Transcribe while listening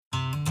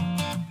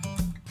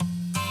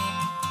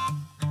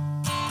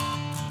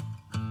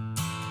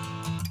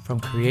From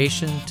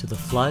creation to the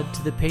flood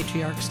to the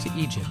patriarchs to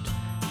Egypt,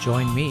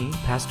 join me,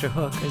 Pastor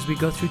Hook, as we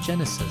go through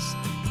Genesis,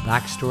 the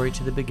backstory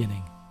to the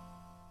beginning.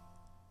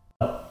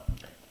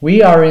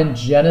 We are in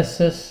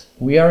Genesis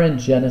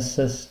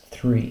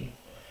 3.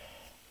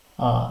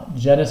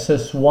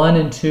 Genesis 1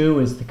 and 2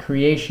 is the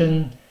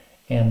creation,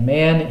 and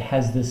man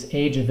has this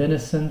age of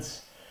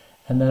innocence.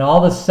 And then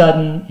all of a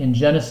sudden, in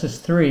Genesis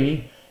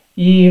 3,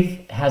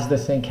 Eve has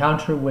this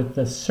encounter with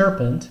the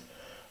serpent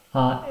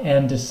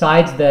and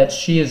decides that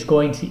she is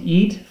going to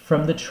eat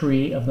from the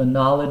tree of the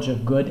knowledge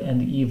of good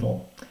and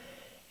evil.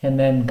 And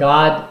then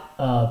God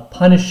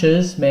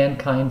punishes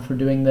mankind for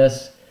doing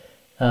this,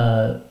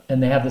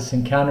 and they have this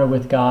encounter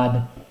with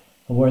God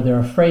where they're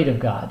afraid of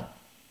God.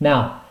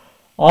 Now,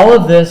 all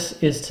of this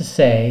is to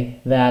say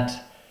that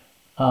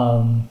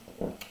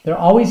there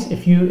always,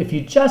 if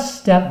you just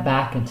step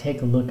back and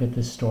take a look at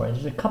this story,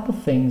 there's a couple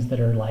things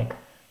that are like,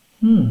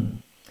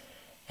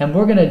 And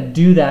we're going to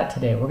do that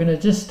today. We're going to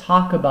just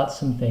talk about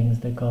some things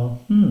that go,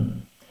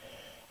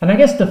 And I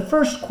guess the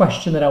first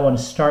question that I want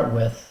to start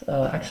with,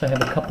 actually I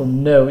have a couple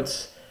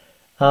notes,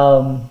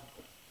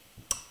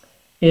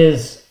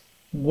 is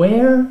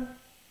where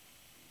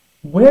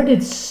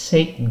did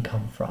Satan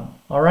come from?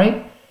 All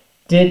right?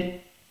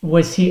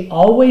 Was he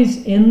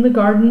always in the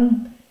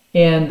garden?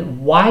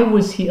 And why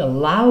was he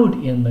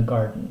allowed in the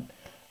garden?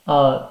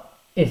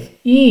 If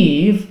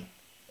Eve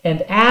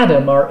and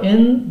Adam are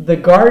in the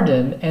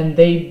garden and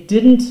they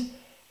didn't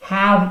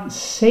have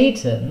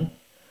Satan,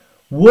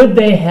 would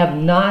they have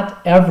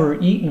not ever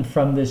eaten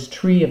from this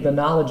tree of the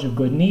knowledge of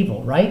good and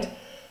evil, right?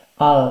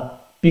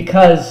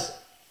 Because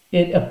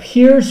it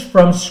appears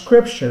from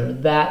Scripture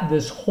that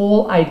this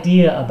whole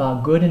idea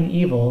about good and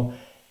evil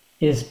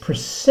is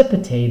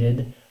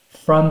precipitated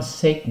from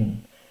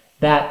Satan.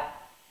 That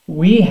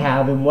we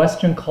have in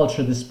Western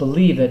culture this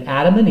belief that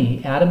Adam and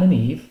Eve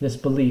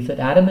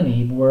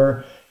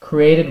were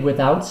created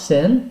without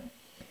sin,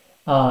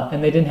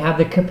 and they didn't have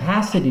the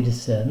capacity to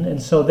sin.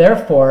 And so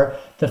therefore,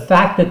 the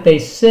fact that they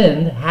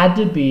sinned had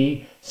to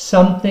be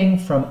something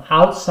from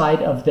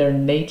outside of their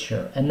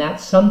nature. And that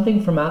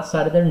something from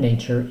outside of their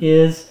nature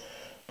is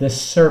the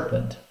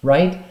serpent,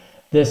 right?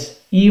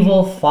 This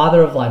evil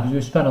father of lies. We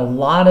spent a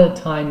lot of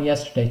time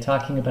yesterday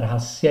talking about how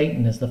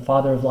Satan is the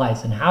father of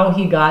lies and how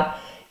he got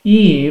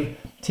Eve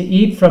to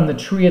eat from the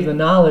tree of the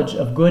knowledge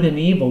of good and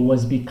evil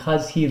was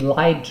because he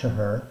lied to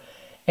her.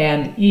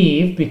 And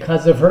Eve,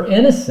 because of her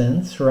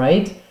innocence,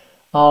 right,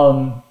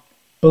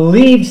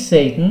 believed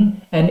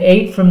Satan and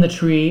ate from the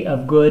tree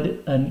of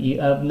good and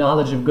of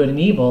knowledge of good and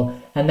evil,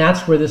 and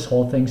that's where this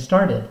whole thing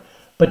started.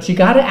 But you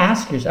got to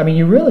ask yourself,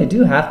 you really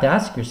do have to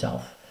ask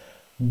yourself,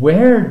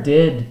 where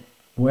did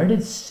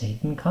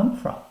Satan come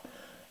from?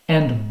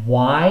 And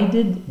why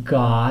did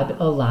God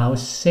allow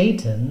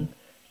Satan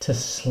to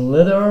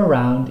slither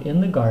around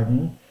in the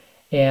garden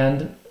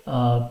and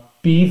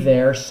be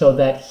there so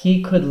that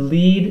he could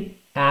lead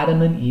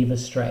Adam and Eve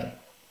astray?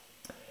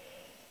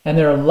 And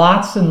there are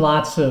lots and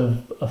lots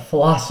of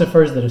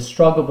philosophers that have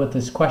struggled with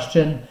this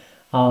question.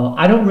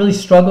 I don't really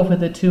struggle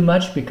with it too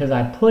much because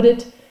I put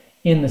it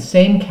in the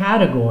same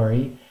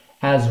category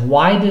as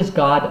why does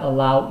God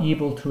allow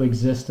evil to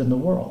exist in the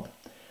world?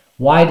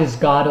 Why does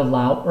God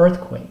allow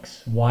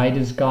earthquakes? Why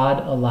does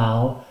God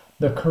allow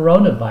the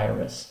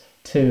coronavirus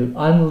to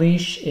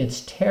unleash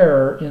its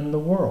terror in the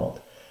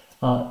world?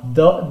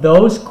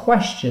 Those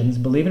questions,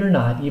 believe it or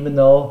not, even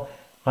though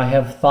I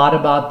have thought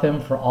about them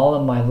for all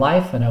of my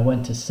life and I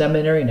went to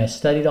seminary and I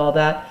studied all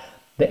that,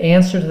 the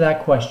answer to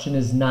that question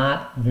is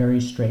not very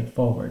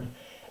straightforward.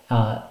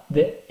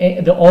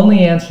 The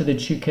only answer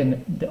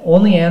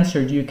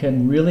you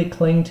can really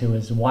cling to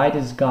is why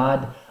does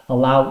God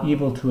allow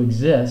evil to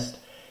exist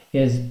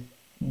is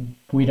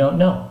we don't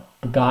know.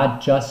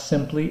 God just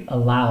simply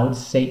allowed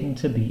Satan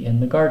to be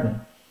in the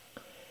garden.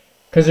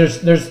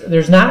 Because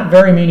there's not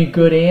very many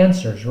good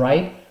answers,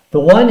 right? The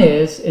one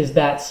is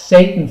that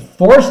Satan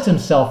forced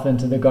himself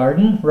into the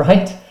garden,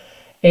 right?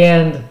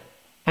 And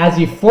as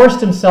he forced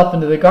himself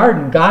into the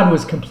garden, God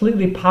was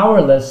completely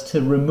powerless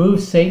to remove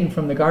Satan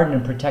from the garden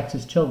and protect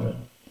his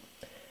children.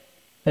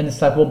 And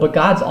it's like, well, but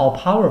God's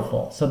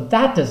all-powerful, so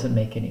that doesn't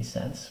make any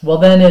sense. Well,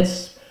 then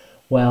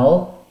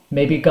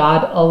maybe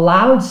God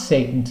allowed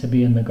Satan to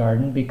be in the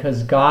garden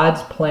because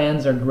God's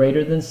plans are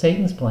greater than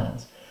Satan's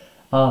plans.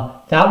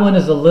 That one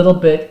is a little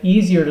bit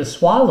easier to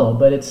swallow,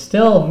 but it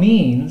still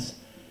means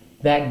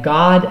that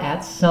God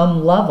at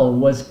some level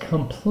was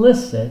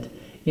complicit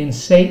in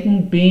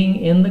Satan being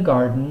in the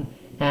garden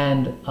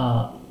and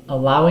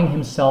allowing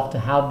himself to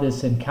have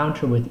this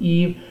encounter with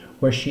Eve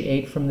where she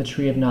ate from the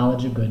tree of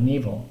knowledge of good and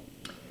evil.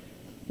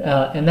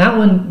 And that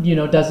one,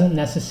 doesn't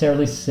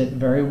necessarily sit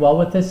very well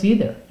with this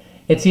either.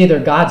 It's either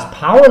God's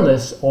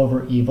powerless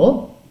over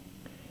evil,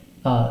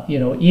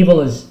 evil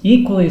is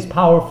equally as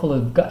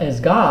powerful as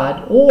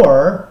God,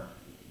 or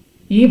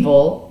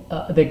evil,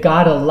 that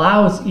God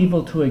allows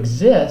evil to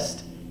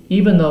exist,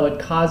 even though it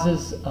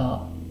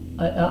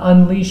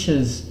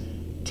unleashes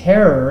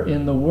terror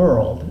in the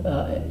world.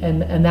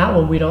 And that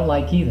one we don't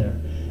like either.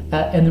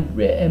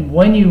 And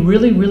when you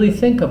really, really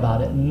think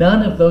about it,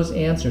 none of those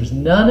answers,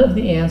 none of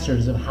the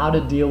answers of how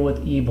to deal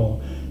with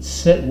evil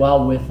sit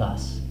well with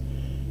us.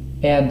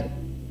 And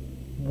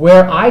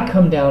where I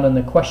come down on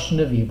the question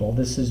of evil,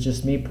 this is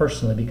just me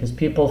personally, because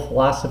people,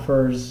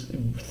 philosophers,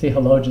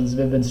 theologians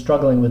have been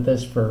struggling with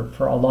this for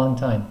a long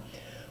time.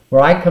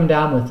 Where I come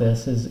down with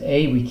this is,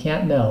 we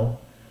can't know,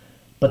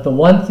 but the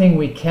one thing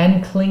we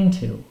can cling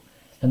to,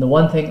 and the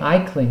one thing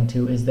I cling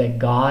to, is that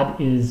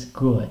God is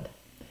good.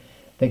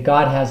 That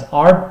God has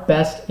our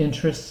best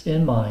interests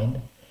in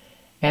mind,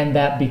 and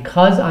that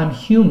because I'm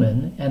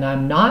human and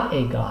I'm not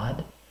a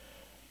God,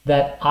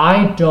 that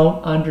I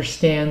don't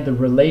understand the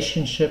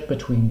relationship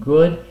between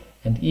good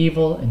and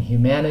evil and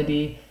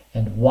humanity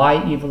and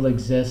why evil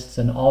exists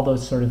and all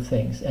those sort of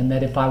things. And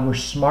that if I were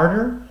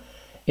smarter,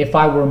 if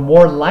I were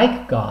more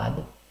like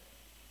God,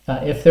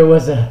 if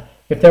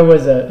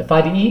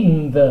I'd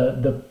eaten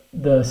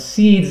the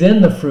seeds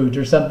in the fruit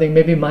or something,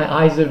 maybe my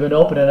eyes have been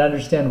open and I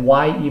understand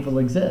why evil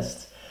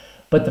exists.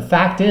 But the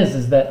fact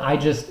is that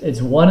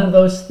it's one of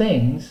those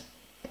things.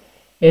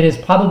 It is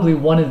probably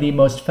one of the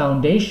most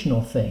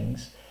foundational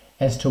things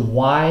as to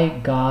why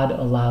God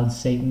allowed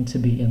Satan to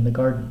be in the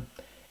garden.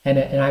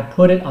 And I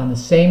put it on the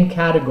same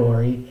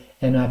category,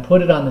 and I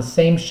put it on the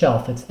same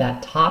shelf. It's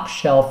that top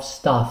shelf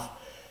stuff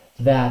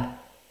that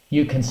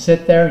you can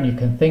sit there and you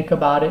can think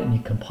about it and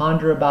you can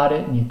ponder about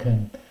it and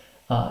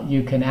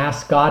you can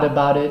ask God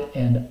about it,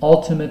 and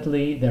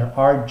ultimately there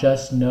are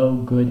just no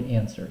good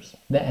answers.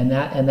 And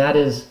that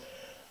is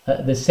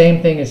the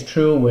same thing is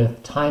true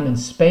with time and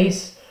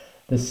space.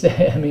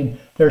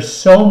 There's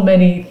so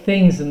many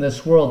things in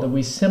this world that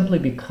we simply,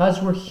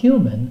 because we're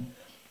human,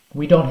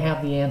 we don't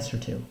have the answer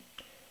to.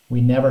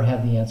 We never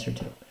have the answer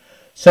to.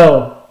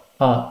 So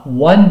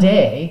one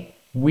day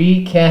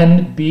we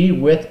can be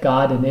with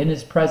God and in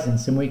His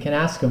presence, and we can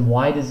ask Him,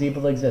 why does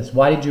evil exist?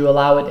 Why did you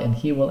allow it? And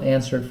He will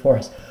answer it for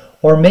us.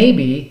 Or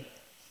maybe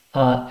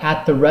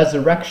at the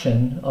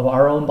resurrection of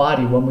our own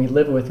body, when we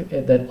live with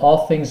it, that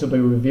all things will be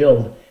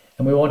revealed,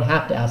 and we won't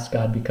have to ask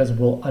God, because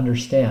we'll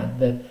understand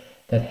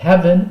that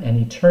heaven and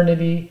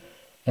eternity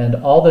and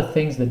all the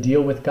things that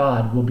deal with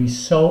God will be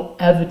so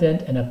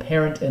evident and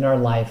apparent in our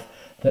life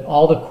that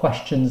all the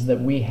questions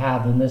that we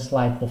have in this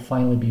life will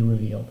finally be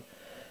revealed.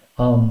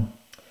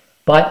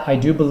 But I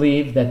do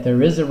believe that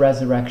there is a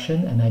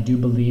resurrection, and I do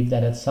believe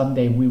that at some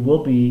day we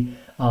will be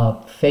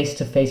face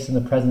to face in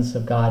the presence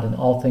of God, and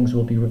all things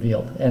will be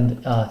revealed.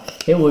 And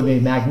it will be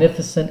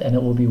magnificent, and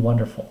it will be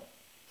wonderful.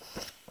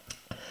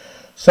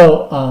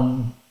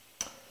 So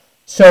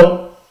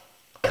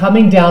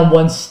coming down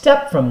one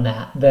step from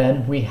that,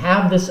 then we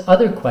have this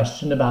other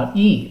question about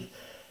Eve,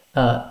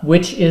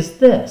 which is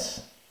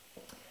this.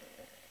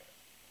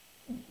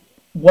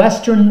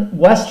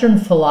 Western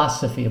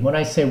philosophy, and when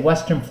I say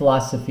Western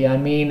philosophy, I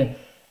mean,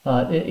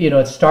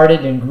 it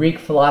started in Greek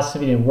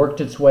philosophy and worked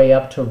its way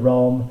up to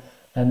Rome,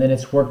 and then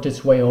it's worked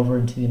its way over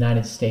into the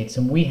United States.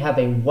 And we have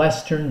a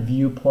Western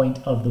viewpoint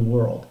of the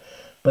world.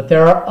 But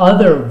there are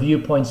other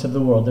viewpoints of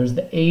the world. There's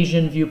the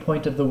Asian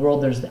viewpoint of the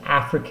world. There's the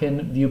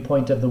African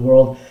viewpoint of the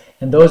world.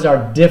 And those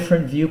are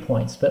different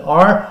viewpoints. But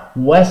our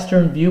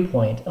Western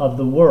viewpoint of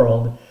the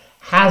world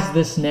has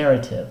this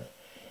narrative.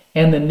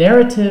 And the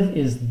narrative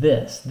is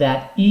this,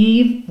 that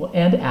Eve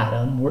and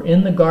Adam were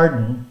in the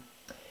garden,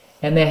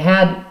 and they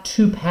had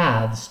two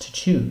paths to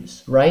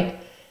choose, right?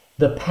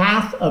 The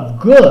path of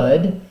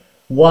good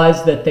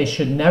was that they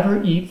should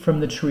never eat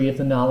from the tree of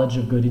the knowledge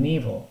of good and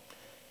evil.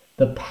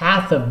 The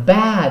path of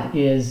bad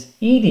is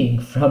eating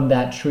from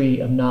that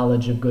tree of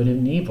knowledge of good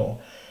and evil.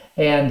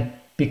 And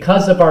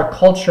because of our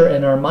culture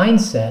and our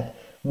mindset,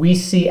 we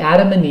see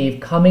Adam and Eve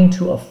coming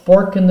to a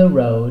fork in the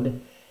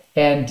road.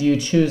 And do you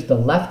choose the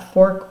left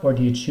fork or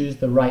do you choose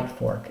the right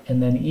fork?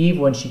 And then Eve,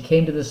 when she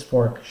came to this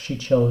fork, she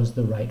chose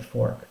the right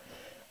fork.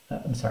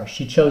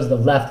 She chose the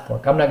left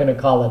fork. I'm not going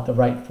to call it the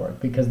right fork,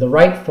 because the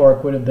right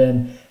fork would have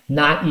been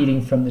not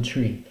eating from the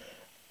tree.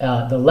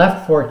 The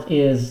left fork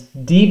is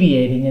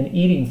deviating and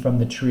eating from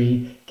the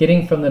tree,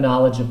 getting from the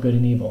knowledge of good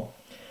and evil.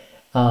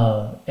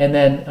 And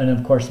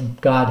of course,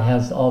 God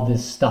has all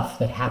this stuff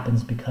that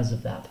happens because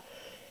of that.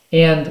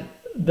 And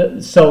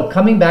so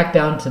coming back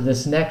down to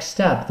this next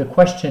step, the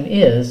question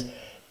is,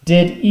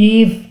 did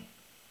Eve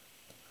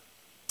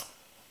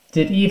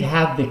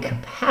have the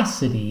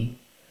capacity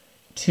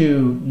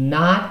to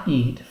not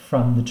eat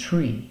from the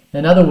tree?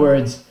 In other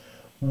words,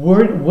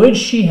 would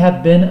she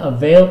have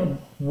been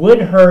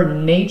would her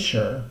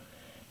nature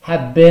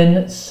have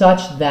been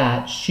such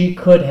that she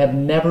could have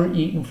never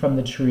eaten from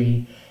the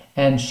tree,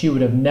 and she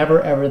would have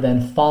never ever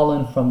then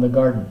fallen from the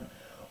garden?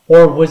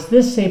 Or was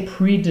this a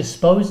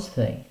predisposed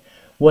thing?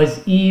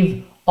 Was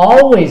Eve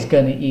always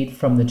going to eat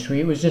from the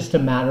tree? It was just a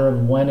matter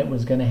of when it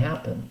was going to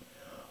happen.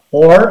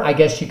 Or I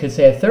guess you could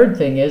say a third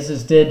thing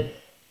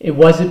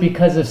was it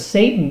because of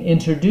Satan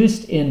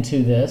introduced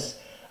into this?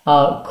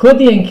 Could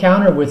the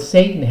encounter with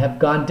Satan have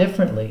gone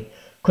differently?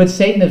 Could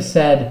Satan have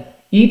said,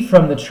 eat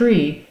from the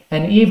tree,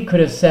 And Eve could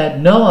have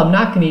said, no, I'm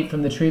not going to eat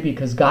from the tree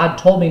because God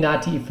told me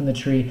not to eat from the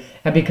tree.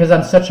 And because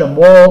I'm such a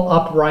moral,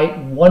 upright,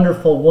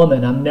 wonderful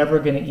woman, I'm never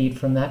going to eat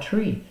from that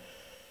tree.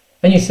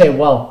 And you say,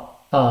 well,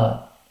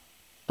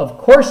 of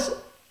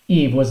course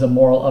Eve was a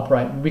moral,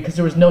 upright, because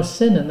there was no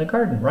sin in the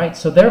garden, right?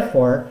 So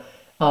therefore,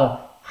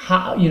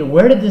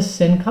 where did this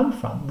sin come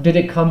from? Did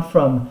it come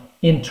from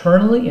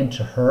internally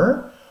into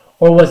her?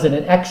 Or was it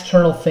an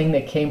external thing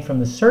that came from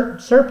the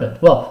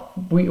serpent? Well,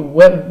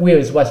 we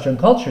as Western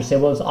culture say,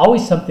 well, it was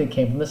always something that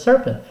came from the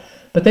serpent.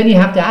 But then you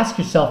have to ask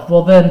yourself,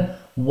 well, then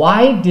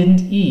why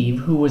didn't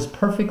Eve, who was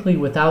perfectly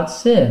without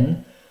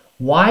sin,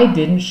 why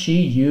didn't she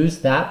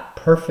use that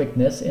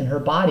perfectness in her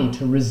body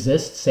to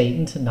resist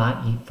Satan to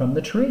not eat from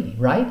the tree,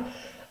 right?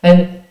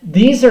 And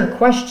these are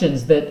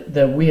questions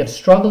that we have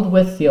struggled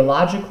with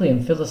theologically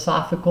and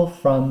philosophical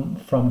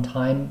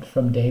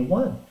from day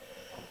one.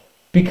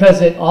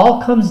 Because it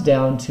all comes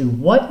down to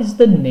what is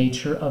the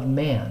nature of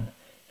man.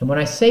 And when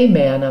I say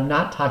man, I'm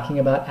not talking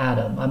about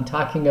Adam. I'm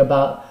talking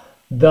about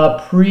the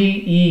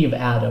pre-Eve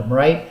Adam,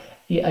 right?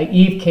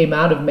 Eve came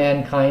out of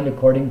mankind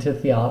according to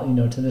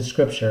to the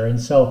scripture.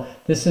 And so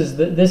this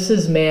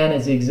is man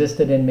as he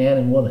existed in man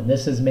and woman.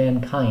 This is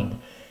mankind.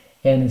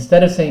 And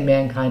instead of saying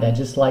mankind, I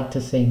just like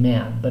to say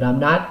man. But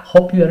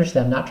hope you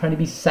understand, I'm not trying to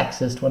be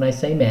sexist when I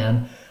say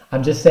man.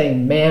 I'm just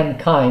saying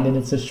mankind, and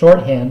it's a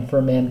shorthand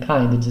for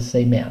mankind to just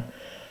say man.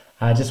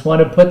 I just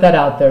want to put that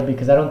out there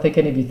because I don't think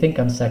any of you think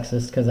I'm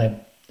sexist, because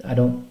I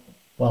don't,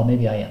 well,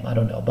 maybe I am, I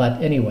don't know.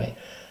 But anyway,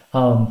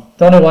 don't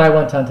know why I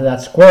went on to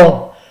that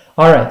squirrel.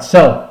 All right,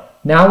 so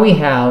now we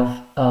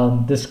have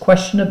this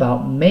question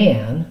about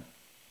man.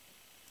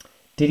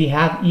 Did he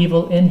have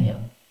evil in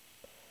him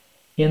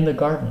in the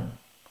garden?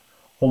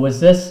 Or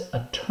was this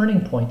a turning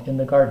point in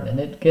the garden? And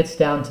it gets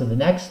down to the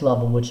next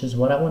level, which is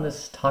what I want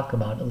to talk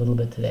about a little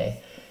bit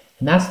today.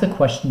 And that's the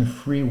question of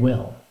free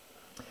will.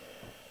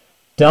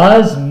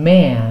 Does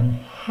man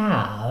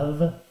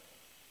have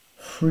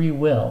free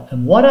will?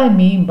 And what I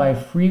mean by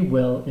free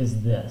will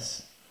is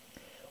this.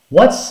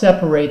 What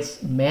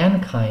separates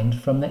mankind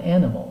from the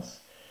animals?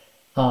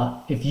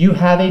 If you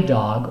have a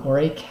dog or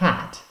a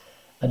cat,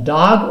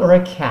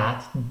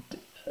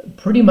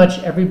 pretty much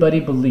everybody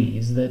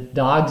believes that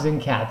dogs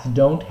and cats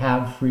don't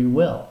have free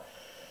will.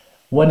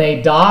 When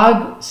a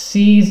dog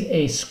sees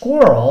a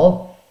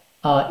squirrel,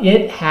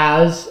 it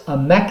has a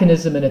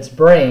mechanism in its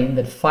brain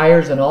that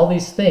fires on all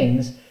these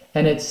things,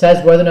 and it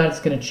says whether or not it's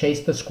going to chase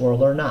the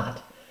squirrel or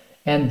not.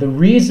 And the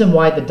reason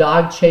why the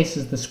dog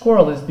chases the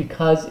squirrel is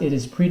because it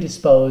is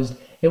predisposed.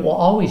 It will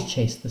always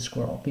chase the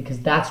squirrel because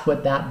that's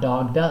what that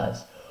dog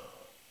does.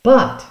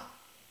 But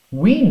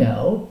we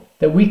know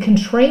that we can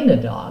train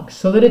a dog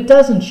so that it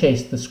doesn't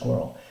chase the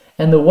squirrel.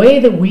 And the way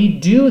that we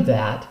do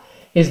that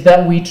is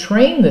that we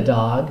train the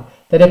dog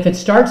that if it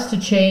starts to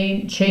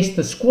chase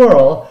the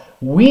squirrel,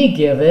 we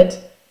give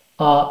it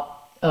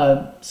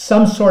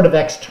some sort of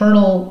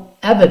external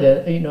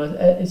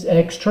evidence, an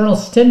external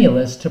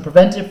stimulus to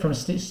prevent it from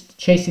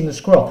chasing the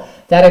squirrel.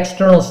 That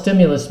external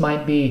stimulus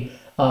might be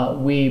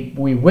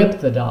we whip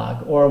the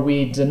dog, or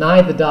we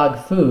deny the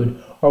dog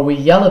food, or we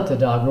yell at the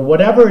dog, or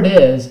whatever it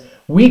is.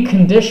 We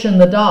condition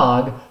the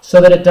dog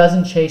so that it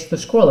doesn't chase the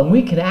squirrel. And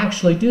we can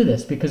actually do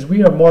this because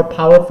we are more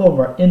powerful,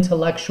 more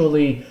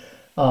intellectually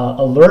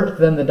alert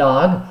than the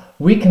dog.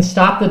 We can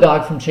stop the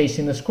dog from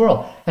chasing the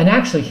squirrel. And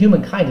actually,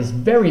 humankind is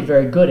very,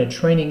 very good at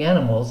training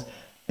animals,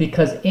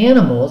 because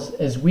animals,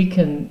 as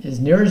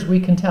near as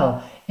we can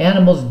tell,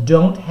 animals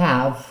don't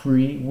have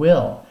free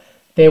will.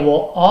 They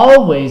will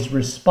always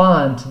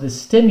respond to the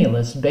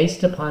stimulus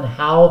based upon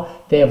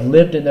how they have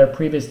lived in their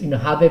previous,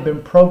 how they've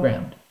been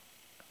programmed.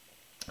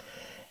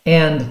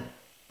 And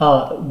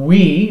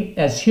we,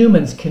 as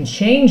humans, can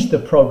change the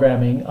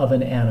programming of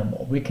an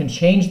animal. We can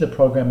change the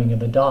programming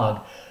of a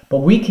dog. But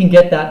we can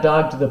get that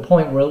dog to the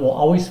point where it will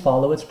always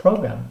follow its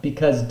program,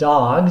 because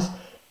dogs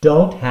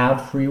don't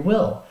have free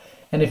will.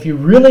 And if you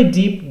really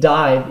deep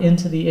dive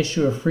into the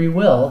issue of free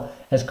will,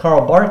 as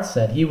Karl Barth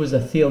said, he was a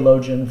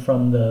theologian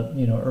from the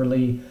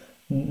early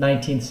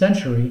 19th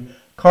century.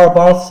 Karl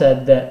Barth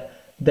said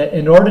that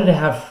in order to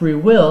have free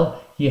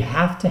will, you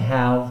have to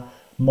have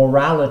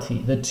morality.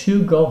 The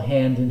two go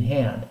hand in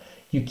hand.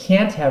 You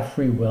can't have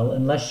free will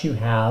unless you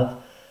have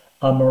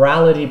a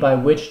morality by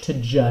which to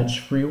judge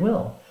free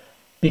will.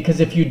 Because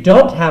if you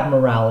don't have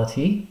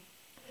morality,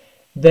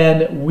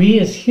 then we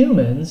as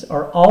humans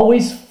are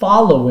always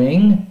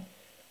following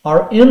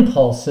our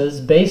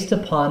impulses based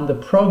upon the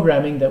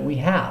programming that we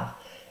have.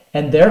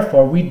 And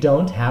therefore, we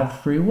don't have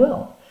free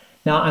will.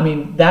 Now,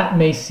 that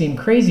may seem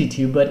crazy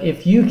to you, but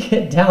if you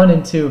get down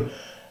into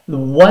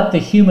what the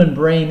human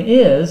brain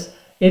is,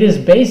 it is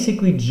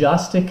basically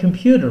just a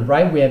computer,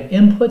 right? We have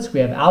inputs,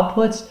 we have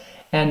outputs,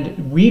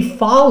 and we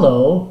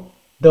follow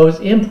those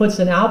inputs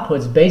and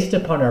outputs based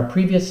upon our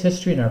previous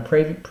history and our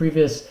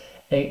previous,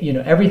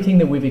 everything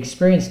that we've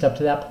experienced up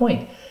to that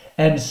point.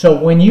 And so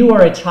when you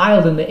are a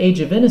child in the age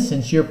of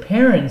innocence, your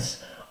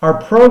parents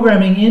are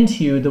programming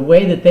into you the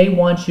way that they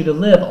want you to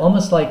live,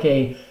 almost like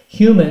a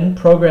human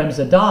programs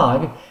a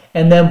dog.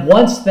 And then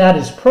once that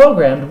is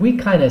programmed, we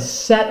kind of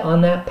set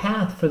on that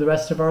path for the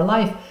rest of our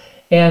life.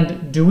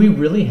 And do we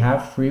really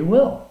have free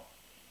will?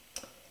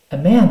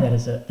 And man, that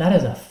is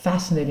a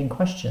fascinating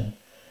question.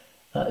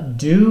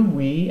 Do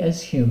we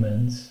as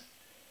humans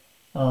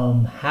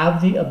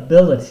have the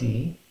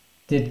ability,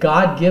 did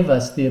God give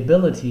us the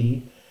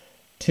ability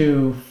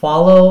to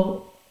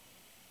follow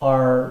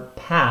our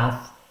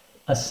path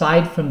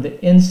aside from the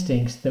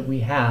instincts that we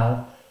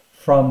have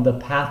from the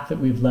path that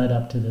we've led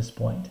up to this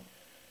point?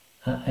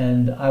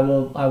 And I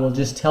will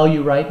just tell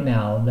you right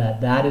now that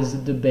that is a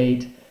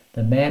debate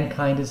that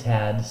mankind has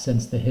had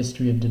since the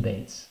history of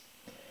debates.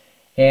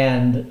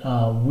 And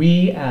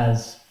we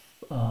as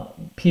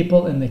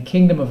people in the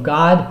kingdom of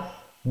God,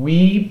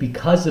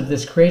 because of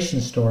this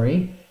creation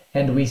story,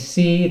 and we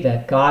see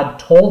that God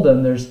told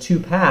them there's two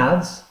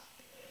paths,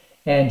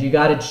 and you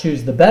got to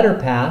choose the better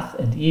path,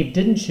 and Eve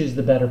didn't choose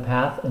the better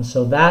path, and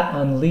so that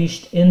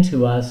unleashed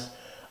into us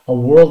a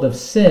world of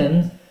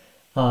sin,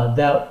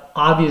 that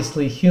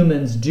obviously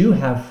humans do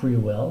have free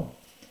will,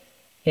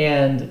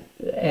 and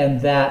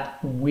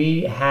that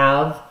we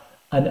have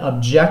an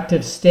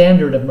objective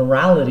standard of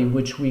morality,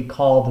 which we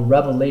call the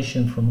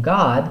revelation from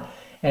God,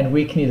 and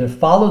we can either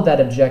follow that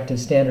objective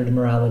standard of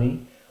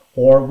morality,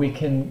 or we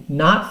can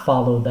not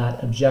follow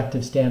that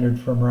objective standard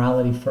for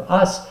morality. For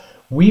us,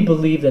 we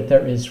believe that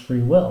there is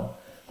free will.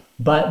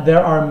 But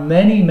there are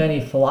many, many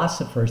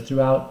philosophers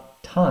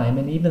throughout time,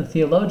 and even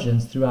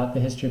theologians throughout the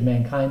history of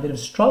mankind, that have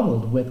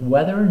struggled with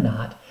whether or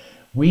not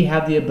we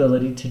have the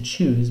ability to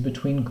choose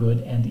between good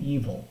and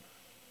evil.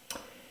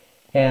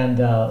 And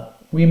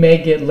we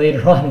may get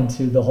later on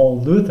into the whole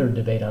Luther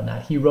debate on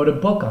that. He wrote a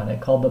book on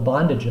it called The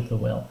Bondage of the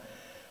Will.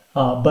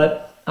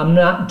 But I'm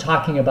not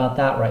talking about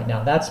that right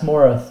now. That's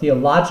more a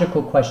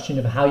theological question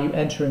of how you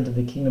enter into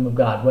the kingdom of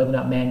God, whether or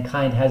not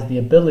mankind has the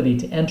ability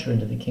to enter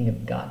into the kingdom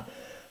of God.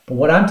 But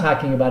what I'm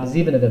talking about is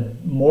even at a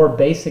more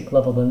basic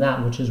level than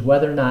that, which is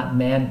whether or not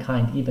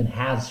mankind even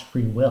has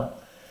free will.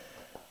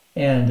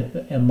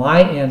 And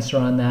my answer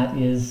on that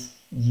is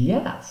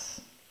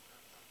yes,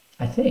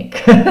 I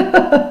think.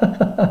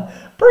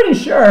 Pretty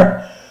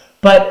sure.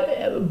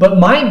 But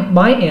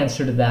my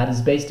answer to that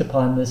is based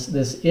upon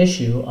this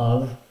issue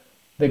of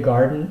the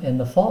garden and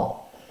the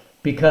fall.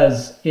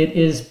 Because it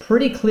is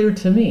pretty clear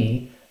to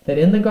me that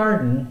in the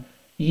garden,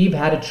 Eve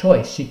had a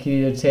choice. She could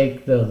either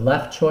take the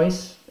left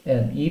choice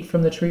and eat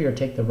from the tree, or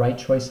take the right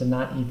choice and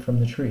not eat from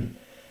the tree.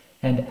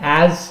 And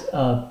as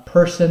a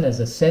person, as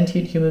a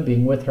sentient human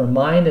being with her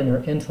mind and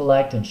her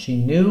intellect, and she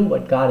knew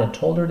what God had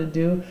told her to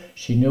do,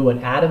 she knew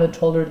what Adam had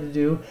told her to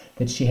do,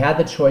 that she had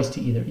the choice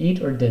to either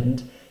eat or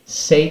didn't,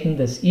 Satan,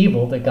 this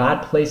evil that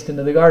God placed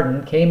into the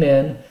garden, came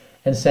in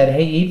and said,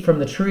 hey, eat from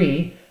the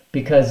tree,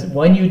 because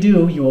when you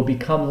do, you will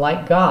become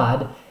like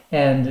God.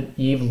 And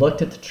Eve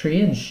looked at the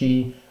tree and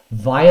she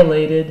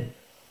violated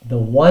the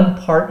one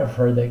part of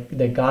her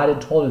that God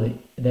had told her,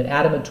 that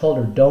Adam had told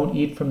her, don't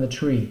eat from the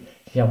tree.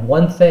 You have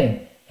one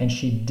thing, and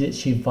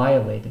she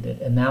violated it,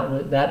 and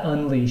that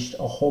unleashed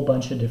a whole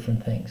bunch of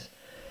different things.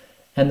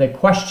 And the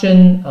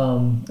question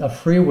of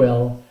free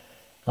will,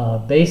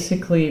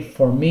 basically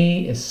for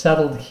me, is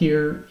settled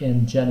here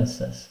in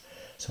Genesis.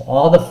 So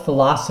all the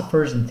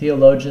philosophers and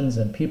theologians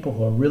and people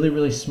who are really,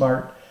 really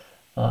smart,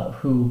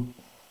 who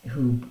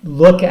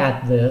look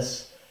at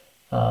this,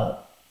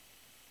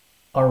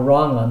 are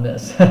wrong on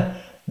this.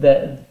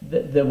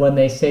 that when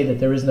they say that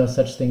there is no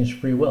such thing as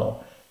free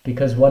will.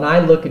 Because when I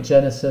look at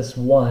Genesis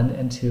 1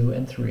 and 2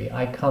 and 3,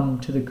 I come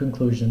to the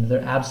conclusion that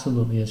there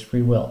absolutely is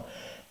free will.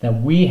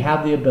 That we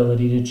have the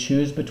ability to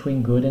choose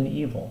between good and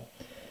evil.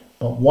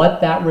 But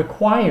what that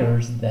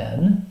requires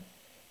then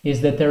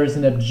is that there is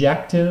an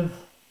objective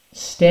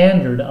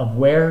standard of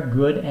where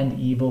good and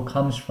evil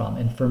comes from.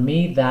 And for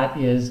me, that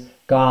is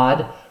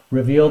God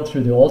revealed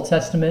through the Old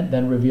Testament,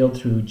 then revealed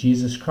through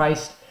Jesus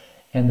Christ,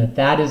 and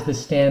that is the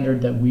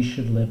standard that we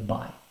should live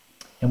by.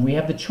 And we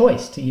have the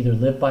choice to either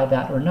live by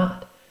that or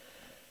not.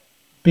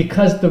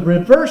 Because the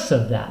reverse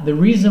of that, the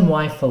reason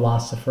why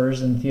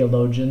philosophers and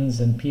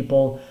theologians and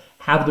people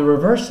have the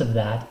reverse of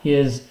that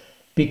is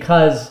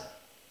because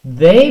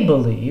they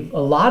believe, a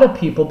lot of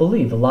people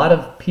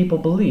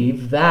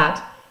believe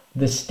that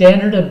the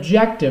standard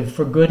objective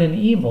for good and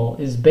evil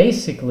is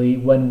basically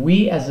when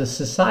we as a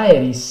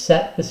society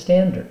set the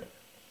standard.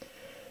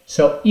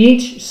 So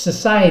each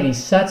society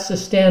sets a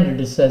standard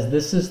that says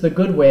this is the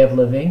good way of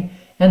living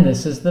and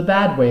this is the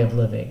bad way of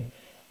living.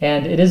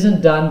 And it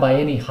isn't done by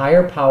any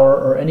higher power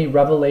or any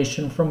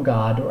revelation from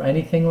God or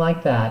anything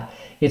like that.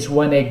 It's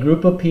when a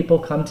group of people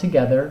come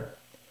together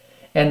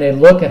and they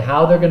look at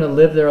how they're going to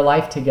live their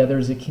life together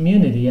as a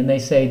community, and they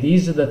say,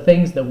 these are the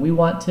things that we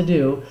want to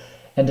do,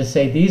 and to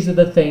say these are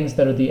the things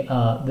that are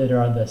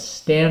the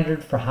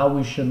standard for how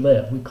we should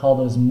live. We call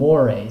those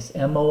mores,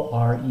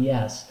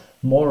 M-O-R-E-S,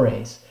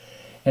 mores.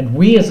 And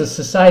we as a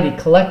society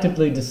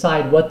collectively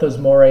decide what those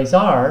mores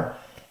are,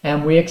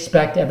 and we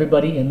expect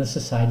everybody in the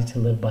society to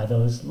live by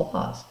those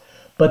laws.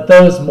 But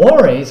those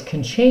mores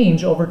can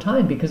change over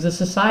time because the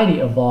society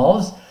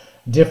evolves,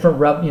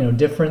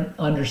 different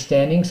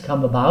understandings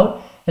come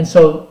about. And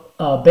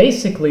so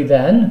basically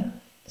then,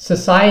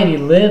 society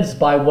lives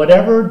by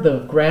whatever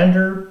the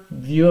grander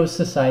view of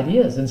society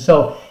is. And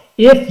so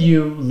if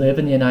you live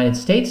in the United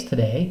States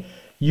today,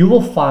 you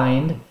will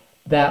find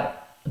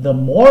that the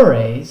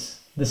mores,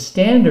 the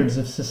standards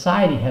of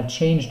society have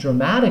changed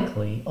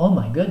dramatically, oh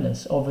my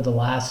goodness, over the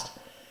last,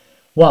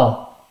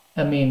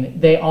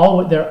 they're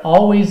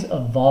always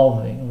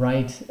evolving,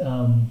 right?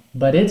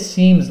 But it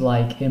seems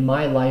like in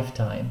my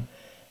lifetime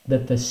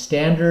that the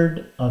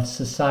standard of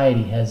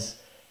society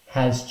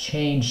has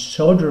changed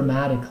so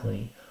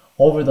dramatically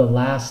over the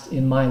last,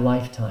 in my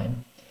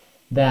lifetime,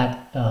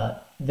 that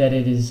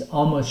it is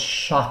almost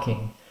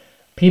shocking.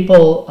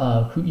 People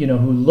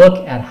who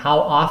look at how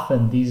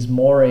often these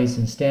mores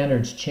and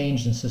standards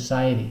change in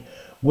society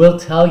will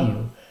tell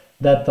you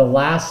that the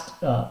last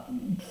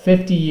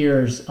 50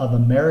 years of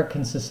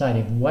American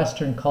society, of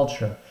Western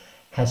culture,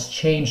 has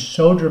changed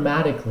so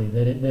dramatically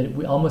that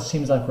it almost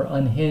seems like we're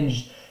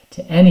unhinged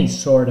to any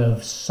sort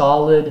of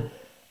solid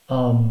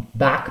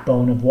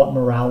backbone of what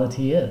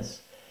morality is.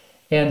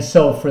 And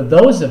so for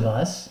those of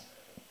us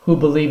who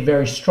believe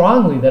very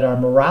strongly that our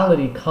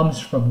morality comes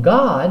from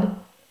God,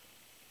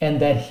 and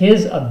that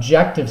his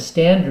objective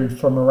standard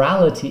for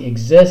morality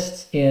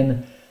exists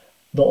in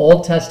the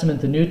Old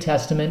Testament, the New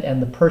Testament,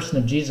 and the person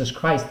of Jesus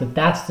Christ,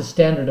 that's the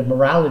standard of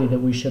morality that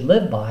we should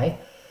live by,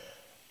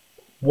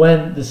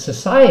 when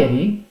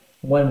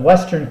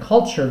Western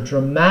culture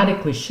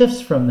dramatically shifts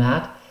from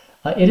that,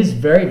 it is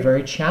very,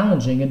 very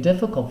challenging and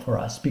difficult for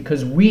us,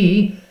 because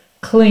we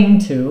cling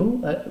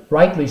to,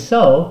 rightly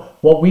so,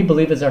 what we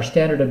believe is our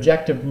standard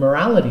objective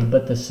morality.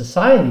 But the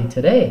society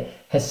today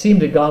has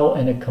seemed to go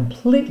in a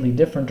completely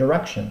different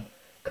direction,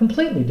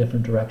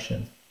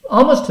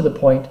 almost to the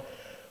point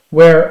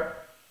where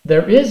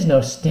there is no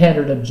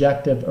standard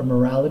objective of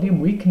morality,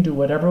 and we can do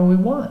whatever we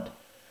want.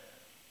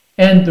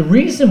 And the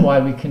reason why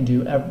we can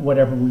do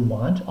whatever we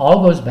want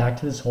all goes back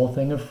to this whole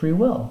thing of free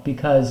will.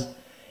 Because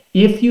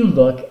if you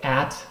look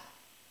at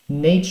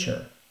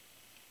nature,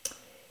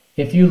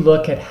 if you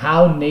look at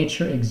how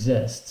nature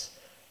exists,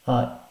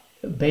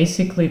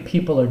 basically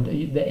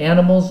the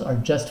animals are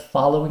just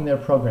following their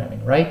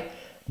programming, right?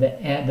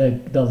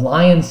 The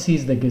lion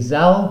sees the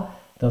gazelle.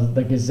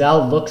 The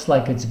gazelle looks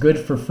like it's good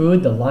for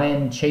food. The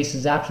lion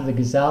chases after the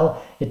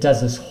gazelle. It does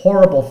this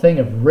horrible thing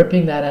of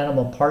ripping that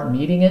animal apart and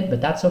eating it,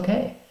 but that's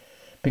okay,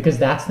 because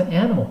that's the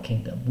animal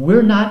kingdom.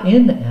 We're not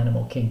in the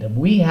animal kingdom.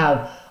 We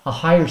have a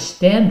higher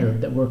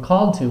standard that we're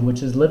called to,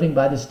 which is living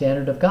by the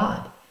standard of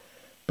God.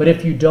 But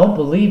if you don't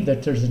believe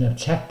that there's an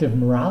objective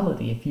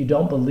morality, if you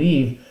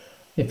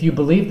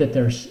believe that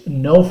there's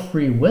no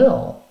free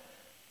will,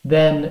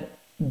 then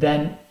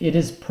it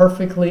is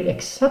perfectly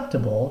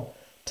acceptable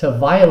to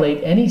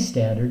violate any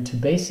standard, to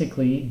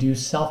basically do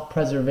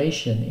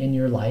self-preservation in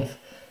your life.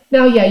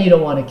 Now, yeah, you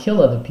don't want to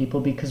kill other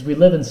people, because we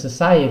live in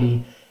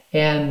society,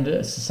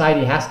 and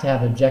society has to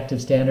have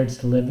objective standards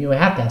to live. You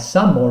have to have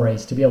some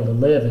mores to be able to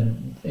live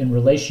in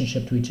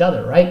relationship to each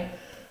other, right?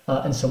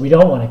 And so we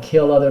don't want to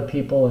kill other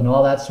people and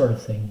all that sort of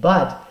thing.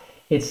 But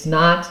it's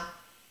not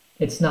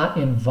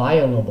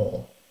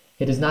inviolable.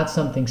 It is not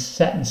something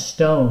set in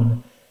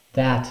stone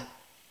that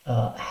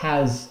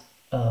has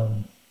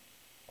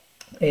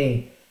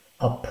a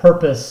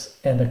purpose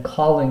and a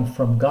calling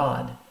from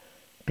God.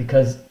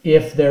 Because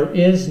if there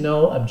is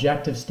no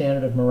objective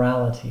standard of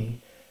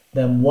morality,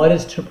 then what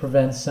is to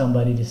prevent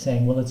somebody to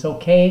saying, well, it's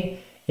okay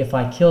if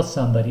I kill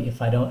somebody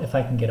if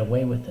I can get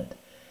away with it.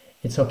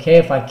 It's okay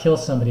if I kill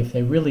somebody if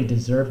they really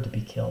deserve to be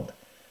killed.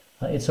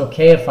 It's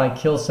okay if I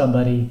kill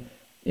somebody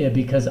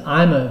because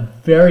I'm a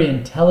very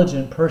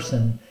intelligent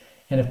person,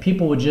 and if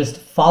people would just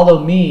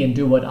follow me and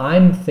do what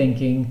I'm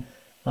thinking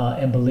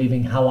and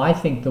believing, how I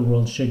think the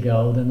world should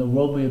go, then the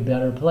world will be a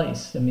better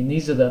place. I mean,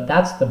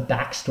 that's the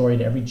backstory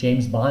to every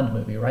James Bond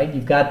movie, right?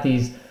 You've got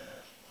these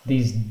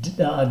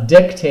not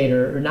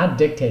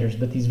dictators,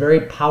 but these very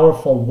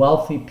powerful,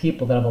 wealthy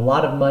people that have a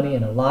lot of money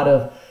and a lot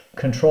of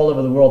control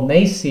over the world, and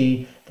they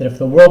see that if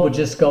the world would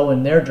just go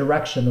in their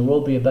direction, the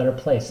world would be a better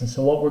place. And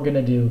so what we're going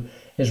to do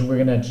is we're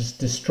going to just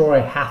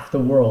destroy half the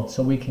world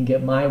so we can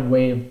get my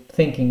way of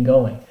thinking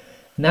going.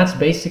 And that's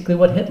basically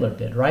what Hitler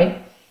did,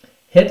 right?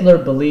 Hitler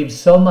believed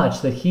so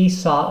much that he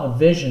saw a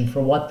vision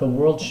for what the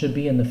world should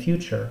be in the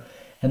future.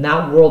 And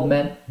that world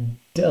meant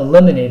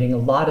eliminating a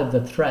lot of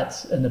the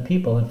threats and the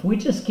people. And if we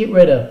just get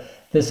rid of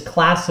this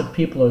class of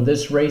people or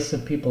this race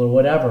of people or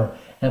whatever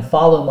and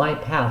follow my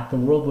path, the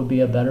world would be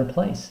a better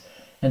place.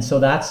 And so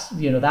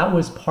that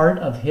was part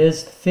of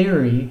his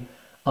theory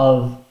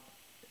of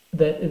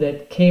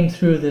that came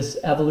through this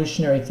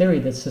evolutionary theory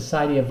that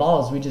society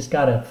evolves. We just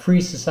got to free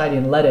society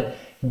and let it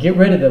get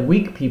rid of the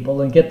weak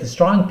people and get the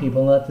strong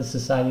people and let the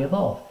society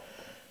evolve.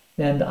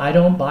 And I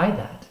don't buy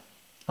that.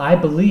 I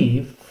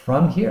believe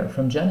from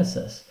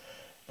Genesis,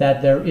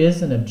 that there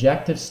is an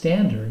objective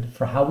standard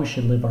for how we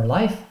should live our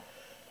life,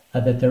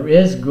 that there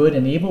is good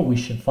and evil. We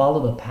should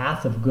follow the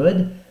path of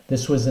good.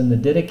 This was in the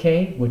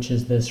Didache, which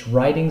is this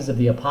writings of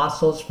the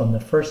apostles from the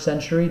first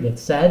century that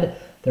said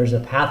there's a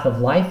path of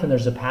life and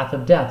there's a path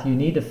of death. You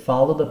need to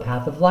follow the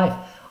path of life.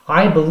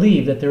 I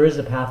believe that there is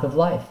a path of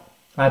life.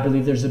 I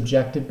believe there's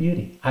objective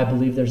beauty. I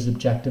believe there's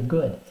objective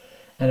good.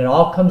 And it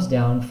all comes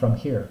down from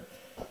here.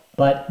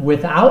 But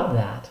without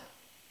that,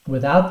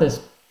 without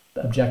this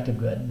objective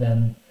good,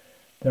 then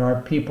there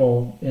are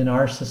people in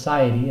our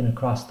society and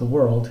across the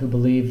world who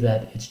believe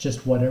that it's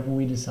just whatever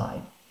we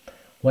decide.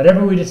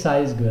 Whatever we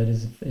decide is good,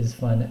 is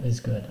fun, is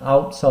good.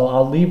 So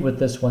I'll leave with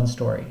this one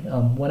story.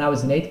 When I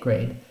was in 8th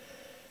grade,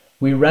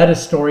 we read a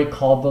story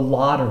called The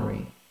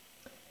Lottery.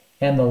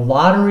 And the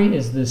lottery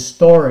is this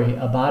story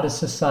about a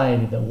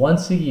society that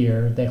once a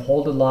year they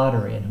hold a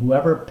lottery, and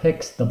whoever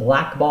picks the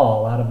black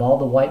ball out of all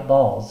the white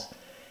balls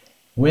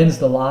wins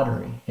the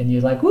lottery. And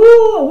you're like,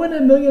 woo, I win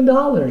 $1 million,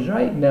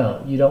 right?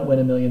 No, you don't win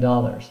 $1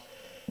 million.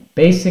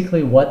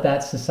 Basically, what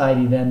that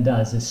society then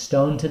does is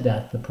stone to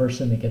death the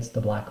person that gets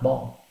the black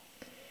ball.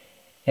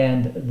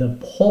 And the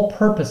whole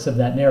purpose of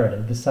that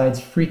narrative,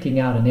 besides freaking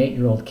out an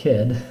 8-year-old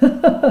kid,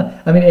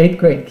 8th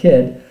grade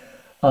kid,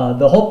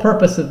 the whole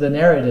purpose of the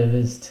narrative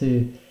is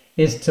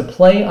to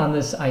play on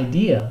this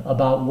idea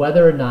about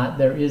whether or not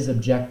there is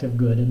objective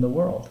good in the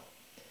world.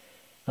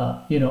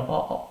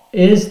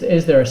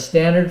 Is there a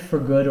standard for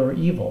good or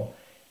evil?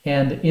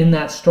 And in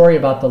that story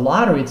about the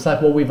lottery, it's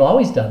like, well, we've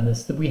always done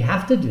this, that we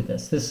have to do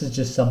this. This is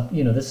just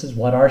this is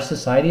what our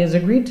society has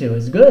agreed to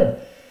is good.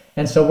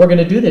 And so we're going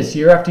to do this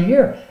year after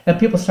year. And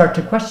people start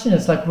to question,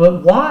 it's like,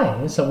 well, why?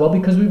 And so, well,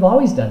 because we've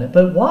always done it.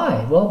 But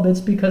why? Well, it's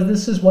because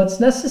this is what's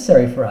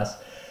necessary for us.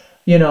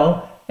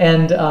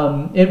 And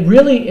it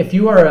really, if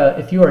you are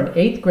an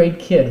 8th grade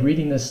kid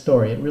reading this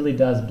story, it really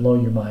does blow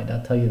your mind.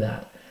 I'll tell you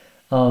that.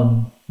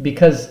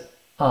 Because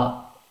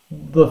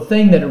the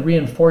thing that it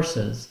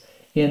reinforces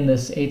in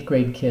this 8th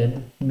grade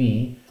kid,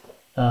 me,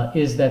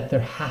 is that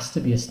there has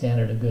to be a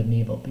standard of good and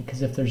evil.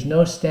 Because if there's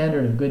no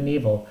standard of good and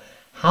evil,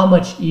 how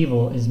much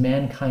evil is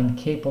mankind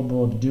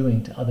capable of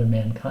doing to other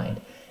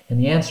mankind? And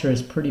the answer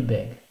is pretty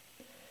big.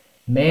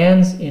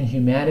 Man's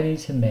inhumanity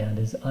to man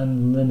is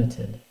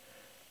unlimited.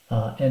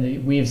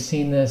 And we have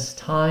seen this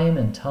time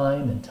and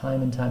time and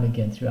time and time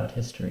again throughout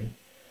history.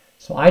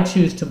 So I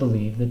choose to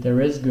believe that there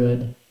is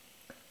good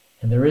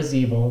and there is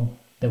evil,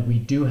 that we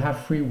do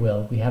have free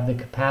will, we have the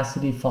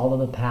capacity to follow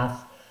the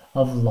path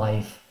of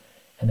life,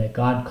 and that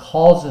God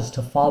calls us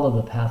to follow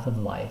the path of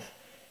life.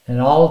 And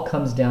it all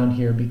comes down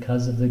here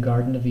because of the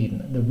Garden of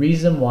Eden. The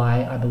reason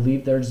why I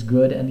believe there's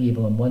good and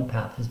evil in one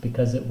path is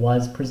because it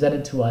was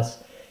presented to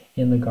us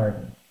in the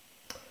garden.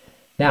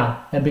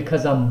 Now, and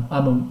because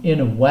I'm in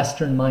a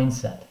Western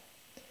mindset.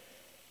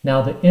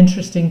 Now, the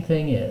interesting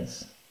thing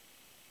is,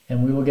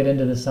 and we will get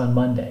into this on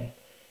Monday,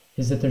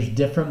 is that there's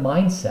different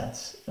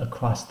mindsets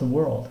across the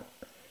world.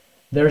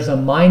 There's a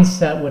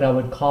mindset, what I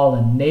would call a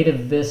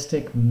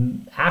nativistic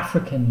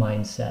African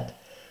mindset,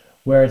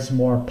 where it's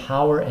more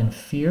power and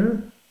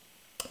fear.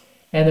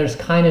 And there's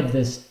kind of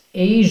this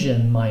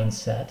Asian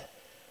mindset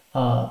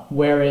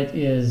where it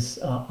is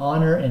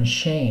honor and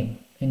shame.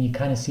 And you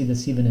kind of see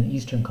this even in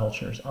Eastern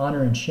cultures,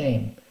 honor and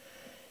shame.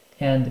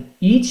 And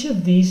each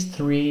of these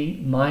three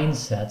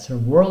mindsets or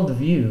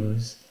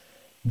worldviews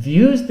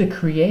views the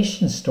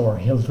creation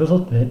story a little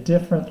bit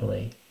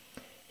differently.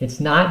 It's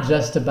not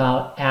just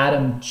about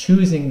Adam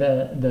choosing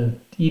the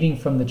eating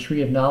from the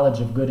tree of knowledge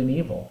of good and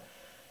evil.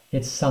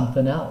 It's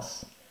something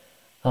else.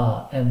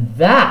 And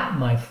that,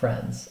 my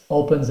friends,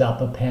 opens up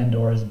a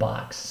Pandora's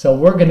box. So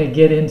we're going to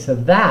get into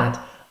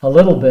that a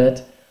little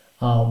bit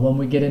when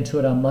we get into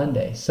it on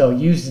Monday. So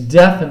you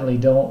definitely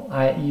don't.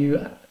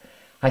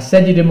 I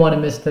said you didn't want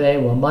to miss today.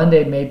 Well,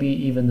 Monday, maybe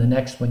even the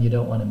next one, you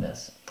don't want to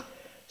miss.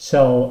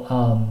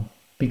 So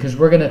because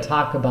we're going to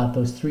talk about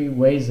those three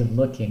ways of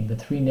looking, the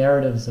three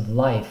narratives of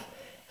life,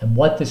 and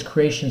what this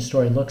creation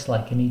story looks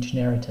like in each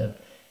narrative,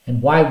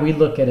 and why we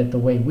look at it the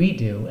way we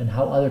do, and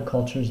how other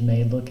cultures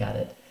may look at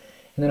it.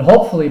 And then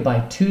hopefully by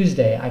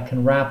Tuesday, I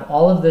can wrap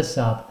all of this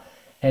up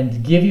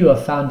and give you a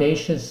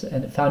foundation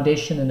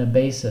and a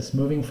basis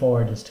moving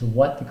forward as to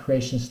what the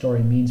creation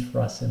story means for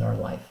us in our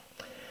life.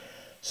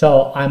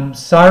 So I'm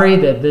sorry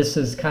that this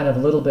is kind of a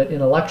little bit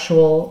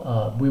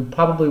intellectual. We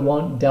probably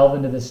won't delve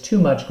into this too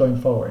much going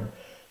forward.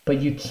 But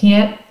you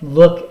can't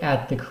look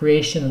at the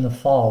creation and the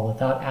fall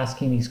without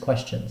asking these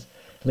questions.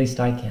 At least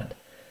I can't.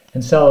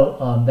 And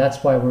so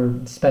that's why we're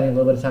spending a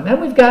little bit of time.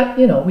 And we've got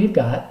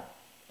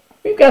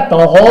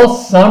the whole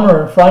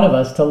summer in front of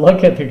us to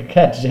look at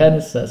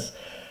Genesis.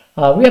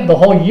 We have the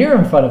whole year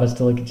in front of us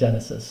to look at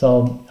Genesis.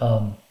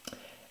 So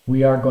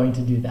we are going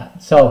to do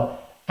that. So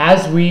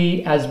as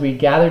we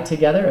gather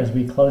together, as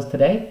we close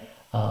today,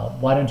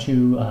 why don't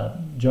you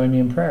join me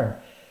in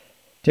prayer?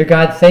 Dear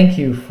God, thank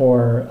you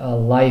for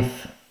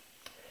life.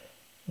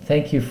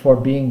 Thank you for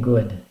being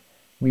good.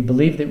 We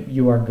believe that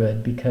you are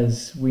good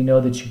because we know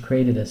that you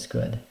created us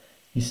good.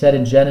 You said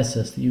in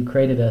Genesis that you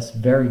created us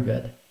very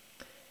good.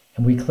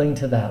 And we cling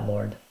to that,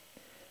 Lord.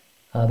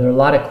 There are a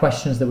lot of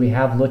questions that we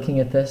have looking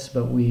at this,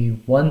 but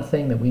one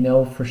thing that we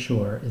know for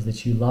sure is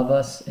that you love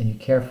us and you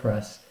care for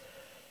us,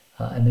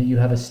 and that you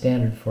have a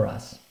standard for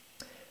us.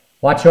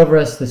 Watch over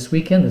us this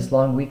weekend, this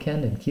long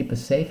weekend, and keep us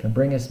safe and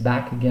bring us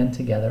back again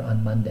together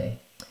on Monday.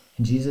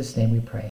 In Jesus' name we pray.